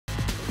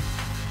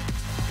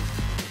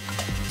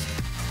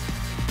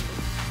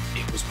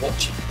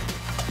watching me.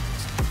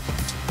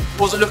 He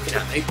wasn't looking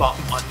at me, but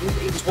I knew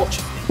that he was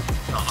watching me.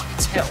 And I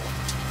could tell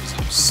because he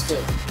was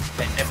still,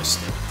 then never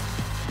still.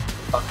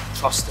 Don't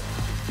trust him.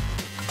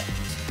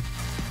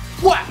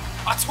 Wow!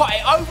 I twat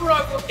it over and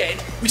over again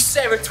with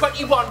Sarah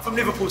 21 from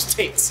Liverpool's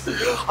tits.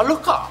 I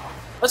look up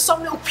and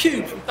some little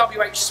pube from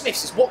WH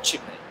Smith's is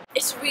watching me.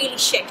 It's really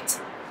shit.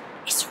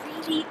 It's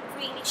really,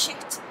 really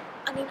shit.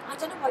 I mean, I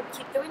don't know why we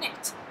keep doing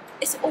it.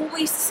 It's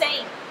always the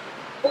same.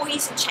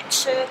 Boys in check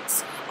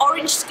shirts,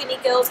 orange skinny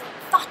girls,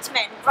 fat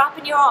men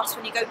grabbing your arse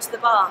when you go to the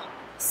bar.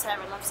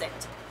 Sarah loves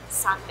it.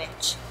 Sad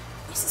bitch.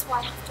 This is why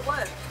I have to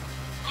work.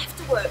 I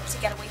have to work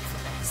to get away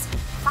from this.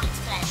 Fat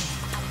men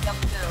and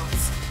young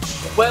girls.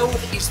 The world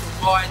is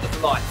the ride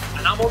of life,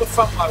 and I'm on the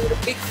front row with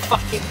a big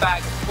fucking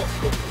bag of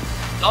popcorn,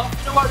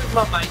 laughing away with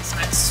my mates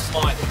and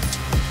smiling.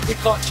 We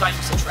can't change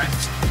the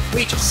tracks.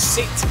 We just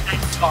sit and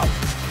go.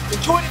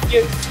 Enjoy the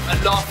view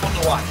and laugh on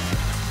the way.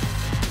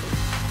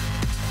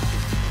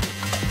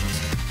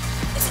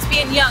 This is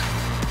being young,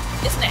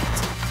 isn't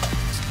it?